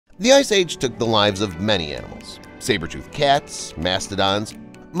The Ice Age took the lives of many animals – saber-toothed cats, mastodons,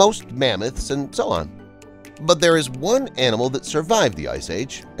 most mammoths, and so on. But there is one animal that survived the Ice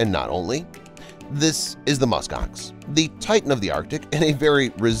Age, and not only. This is the muskox, the titan of the Arctic and a very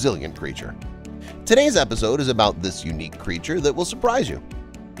resilient creature. Today's episode is about this unique creature that will surprise you.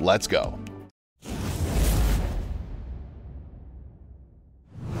 Let's go!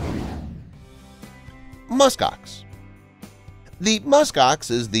 Muskox. The muskox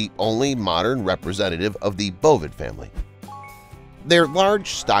is the only modern representative of the bovid family. They're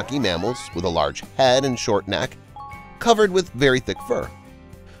large, stocky mammals with a large head and short neck, covered with very thick fur.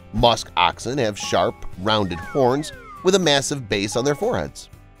 Musk oxen have sharp, rounded horns with a massive base on their foreheads,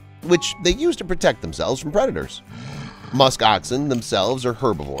 which they use to protect themselves from predators. Musk oxen themselves are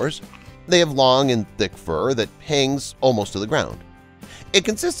herbivores. They have long and thick fur that hangs almost to the ground. It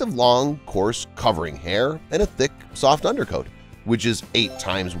consists of long, coarse, covering hair and a thick, soft undercoat, which is 8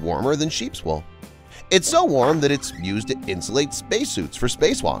 times warmer than sheep's wool. It's so warm that it's used to insulate spacesuits for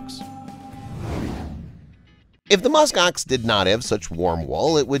spacewalks. If the muskox did not have such warm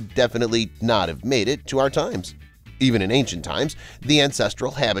wool, it would definitely not have made it to our times. Even in ancient times, the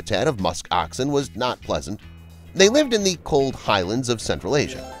ancestral habitat of musk oxen was not pleasant. They lived in the cold highlands of Central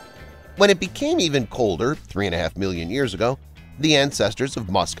Asia. When it became even colder 3.5 million years ago, the ancestors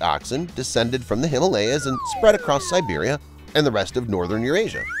of musk oxen descended from the Himalayas and spread across Siberia and the rest of northern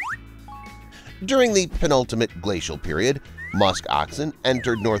Eurasia. During the penultimate glacial period, musk oxen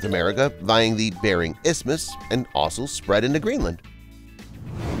entered North America via the Bering Isthmus and also spread into Greenland.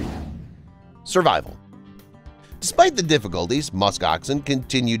 Survival. Despite the difficulties, musk oxen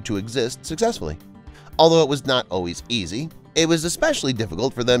continued to exist successfully. Although it was not always easy, it was especially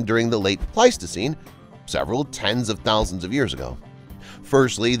difficult for them during the late Pleistocene, several tens of thousands of years ago.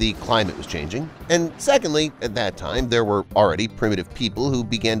 Firstly, the climate was changing, and secondly, at that time there were already primitive people who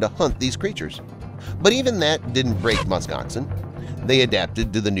began to hunt these creatures. But even that didn't break musk oxen. They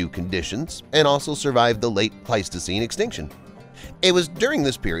adapted to the new conditions and also survived the late Pleistocene extinction. It was during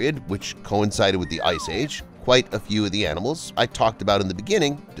this period, which coincided with the Ice Age, quite a few of the animals I talked about in the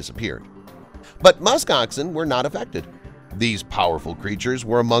beginning disappeared. But musk oxen were not affected. These powerful creatures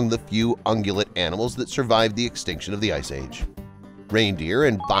were among the few ungulate animals that survived the extinction of the Ice Age. Reindeer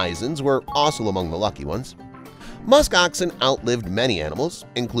and bisons were also among the lucky ones. Musk oxen outlived many animals,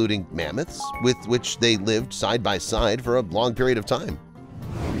 including mammoths, with which they lived side by side for a long period of time.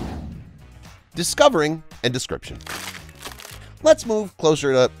 Discovering and description. Let's move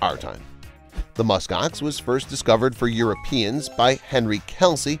closer to our time. The muskox was first discovered for Europeans by Henry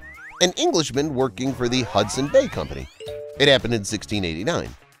Kelsey, an Englishman working for the Hudson Bay Company. It happened in 1689.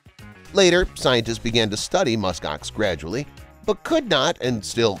 Later, scientists began to study muskox gradually, but could not and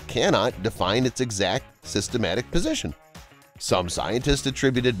still cannot define its exact systematic position. Some scientists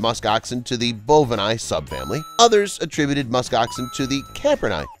attributed muskoxen to the bovini subfamily, others attributed muskoxen to the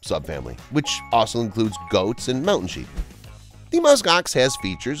caprinae subfamily, which also includes goats and mountain sheep. The muskox has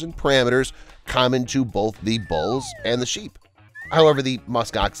features and parameters common to both the bulls and the sheep. However, the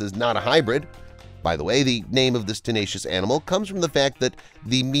muskox is not a hybrid. By the way, the name of this tenacious animal comes from the fact that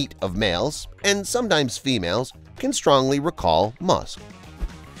the meat of males, and sometimes females, can strongly recall musk.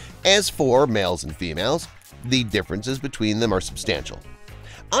 As for males and females, the differences between them are substantial.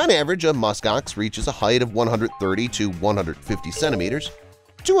 On average, a muskox reaches a height of 130 to 150 centimeters,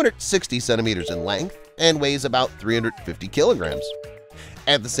 260 centimeters in length, and weighs about 350 kilograms.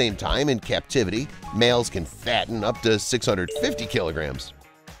 At the same time, in captivity, males can fatten up to 650 kilograms.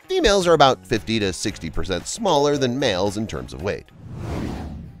 Females are about 50 to 60% smaller than males in terms of weight.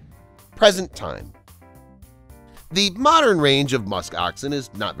 Present time. The modern range of musk oxen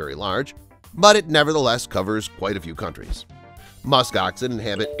is not very large, but it nevertheless covers quite a few countries. Musk oxen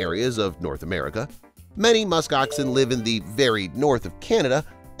inhabit areas of North America. Many musk oxen live in the very north of Canada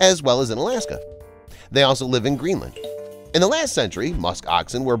as well as in Alaska. They also live in Greenland. In the last century, musk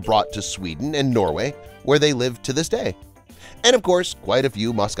oxen were brought to Sweden and Norway, where they live to this day. And of course, quite a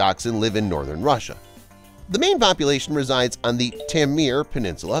few musk oxen live in northern Russia. The main population resides on the Taimyr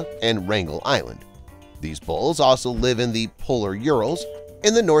Peninsula and Wrangel Island. These bulls also live in the polar Urals,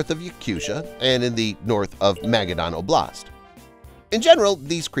 in the north of Yakutia, and in the north of Magadan Oblast. In general,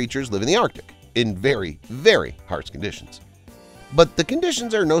 these creatures live in the Arctic, in very, very harsh conditions. But the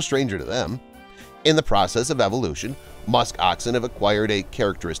conditions are no stranger to them. In the process of evolution, musk oxen have acquired a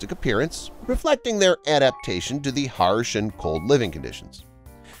characteristic appearance, reflecting their adaptation to the harsh and cold living conditions.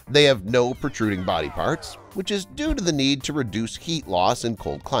 They have no protruding body parts, which is due to the need to reduce heat loss in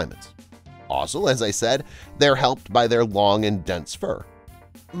cold climates. Also, as I said, they're helped by their long and dense fur.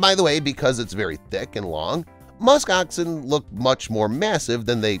 By the way, because it's very thick and long, musk oxen look much more massive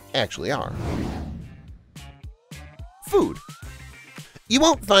than they actually are. Food. You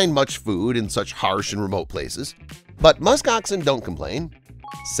won't find much food in such harsh and remote places, but musk oxen don't complain.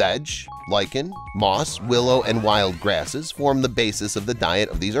 Sedge, lichen, moss, willow, and wild grasses form the basis of the diet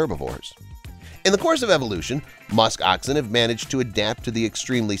of these herbivores. In the course of evolution, musk oxen have managed to adapt to the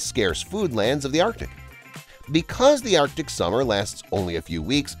extremely scarce food lands of the Arctic. Because the Arctic summer lasts only a few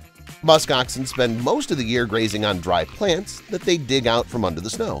weeks, musk oxen spend most of the year grazing on dry plants that they dig out from under the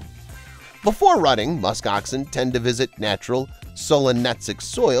snow. Before rutting, musk oxen tend to visit natural solonetzic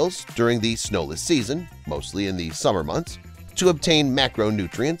soils during the snowless season, mostly in the summer months, to obtain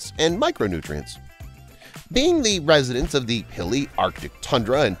macronutrients and micronutrients. Being the residents of the hilly Arctic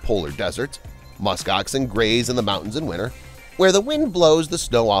tundra and polar deserts, musk oxen graze in the mountains in winter, where the wind blows the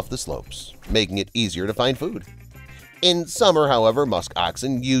snow off the slopes, making it easier to find food. In summer, however, musk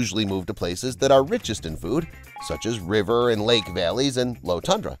oxen usually move to places that are richest in food, such as river and lake valleys and low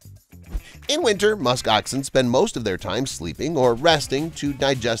tundra. In winter, musk oxen spend most of their time sleeping or resting to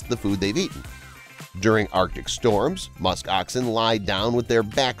digest the food they've eaten. During Arctic storms, musk oxen lie down with their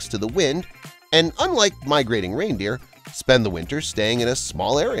backs to the wind and, unlike migrating reindeer, spend the winter staying in a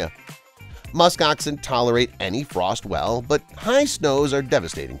small area. Musk oxen tolerate any frost well, but high snows are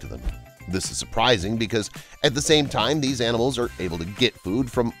devastating to them. This is surprising because at the same time these animals are able to get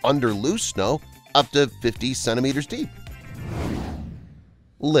food from under loose snow up to 50 centimeters deep.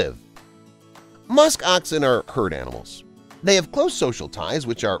 Live. Musk oxen are herd animals. They have close social ties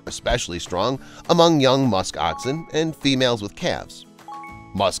which are especially strong among young musk oxen and females with calves.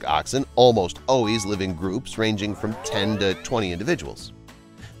 Musk oxen almost always live in groups ranging from 10 to 20 individuals.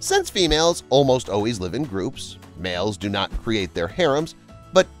 Since females almost always live in groups, males do not create their harems,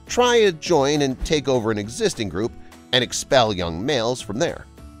 but try to join and take over an existing group and expel young males from there.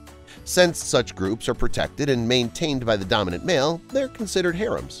 Since such groups are protected and maintained by the dominant male, they're considered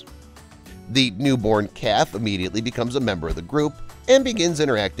harems. The newborn calf immediately becomes a member of the group and begins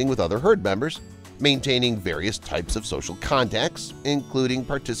interacting with other herd members, maintaining various types of social contacts, including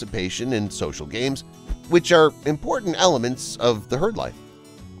participation in social games, which are important elements of the herd life.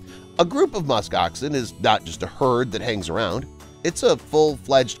 A group of musk oxen is not just a herd that hangs around, it's a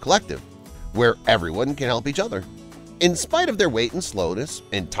full-fledged collective where everyone can help each other. In spite of their weight and slowness,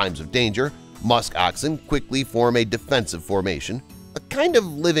 in times of danger, musk oxen quickly form a defensive formation, a kind of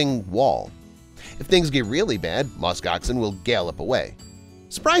living wall. If things get really bad, musk oxen will gallop away.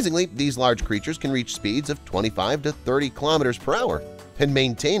 Surprisingly, these large creatures can reach speeds of 25 to 30 kilometers per hour and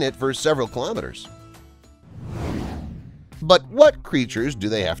maintain it for several kilometers. But what creatures do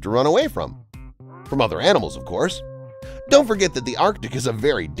they have to run away from? From other animals, of course. Don't forget that the Arctic is a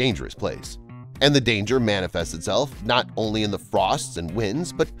very dangerous place, and the danger manifests itself not only in the frosts and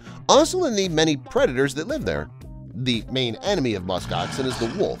winds, but also in the many predators that live there. The main enemy of musk oxen is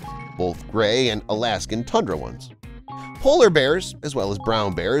the wolf, both gray and Alaskan tundra ones. Polar bears, as well as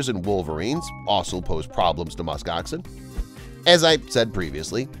brown bears and wolverines, also pose problems to musk oxen. As I said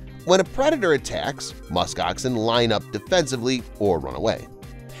previously, when a predator attacks, musk oxen line up defensively or run away.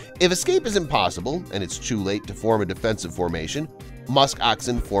 If escape is impossible and it's too late to form a defensive formation, musk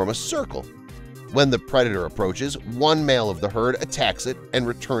oxen form a circle. When the predator approaches, one male of the herd attacks it and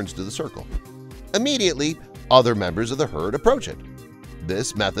returns to the circle. Immediately, other members of the herd approach it.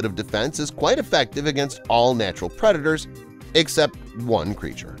 This method of defense is quite effective against all natural predators except one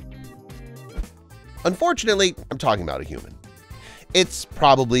creature. Unfortunately, I'm talking about a human. It's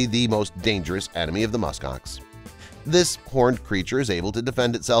probably the most dangerous enemy of the muskox. This horned creature is able to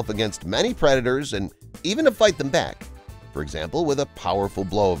defend itself against many predators and even to fight them back. For example, with a powerful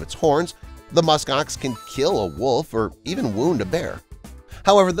blow of its horns, the muskox can kill a wolf or even wound a bear.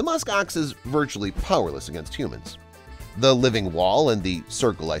 However, the muskox is virtually powerless against humans. The living wall and the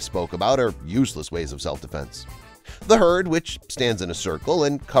circle I spoke about are useless ways of self-defense. The herd, which stands in a circle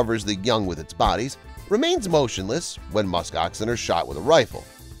and covers the young with its bodies, remains motionless when musk oxen are shot with a rifle.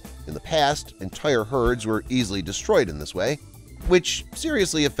 In the past, entire herds were easily destroyed in this way, which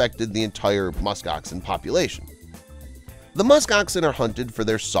seriously affected the entire musk oxen population. The musk oxen are hunted for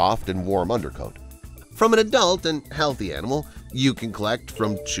their soft and warm undercoat. From an adult and healthy animal, you can collect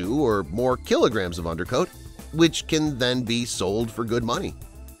from 2 or more kilograms of undercoat, which can then be sold for good money.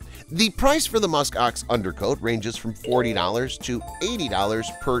 The price for the musk ox undercoat ranges from $40 to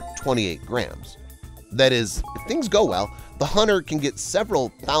 $80 per 28 grams. That is, if things go well, the hunter can get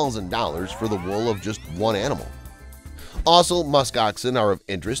several $1,000s for the wool of just one animal. Also, musk oxen are of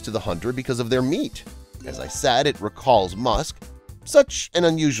interest to the hunter because of their meat. As I said, it recalls musk. Such an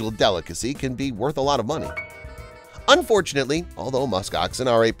unusual delicacy can be worth a lot of money. Unfortunately, although musk oxen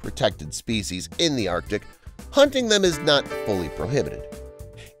are a protected species in the Arctic, hunting them is not fully prohibited.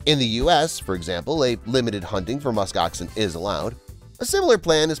 In the US, for example, a limited hunting for muskoxen is allowed. A similar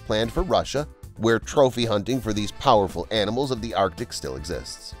plan is planned for Russia, where trophy hunting for these powerful animals of the Arctic still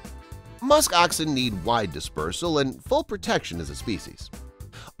exists. Muskoxen need wide dispersal and full protection as a species.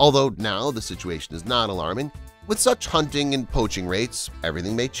 Although now the situation is not alarming, with such hunting and poaching rates,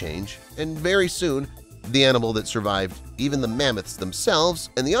 everything may change, and very soon, the animal that survived even the mammoths themselves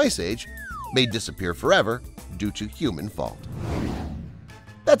in the Ice Age may disappear forever due to human fault.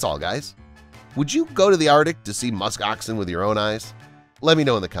 That's all, guys. Would you go to the Arctic to see muskoxen with your own eyes? Let me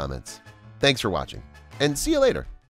know in the comments. Thanks for watching, and see you later.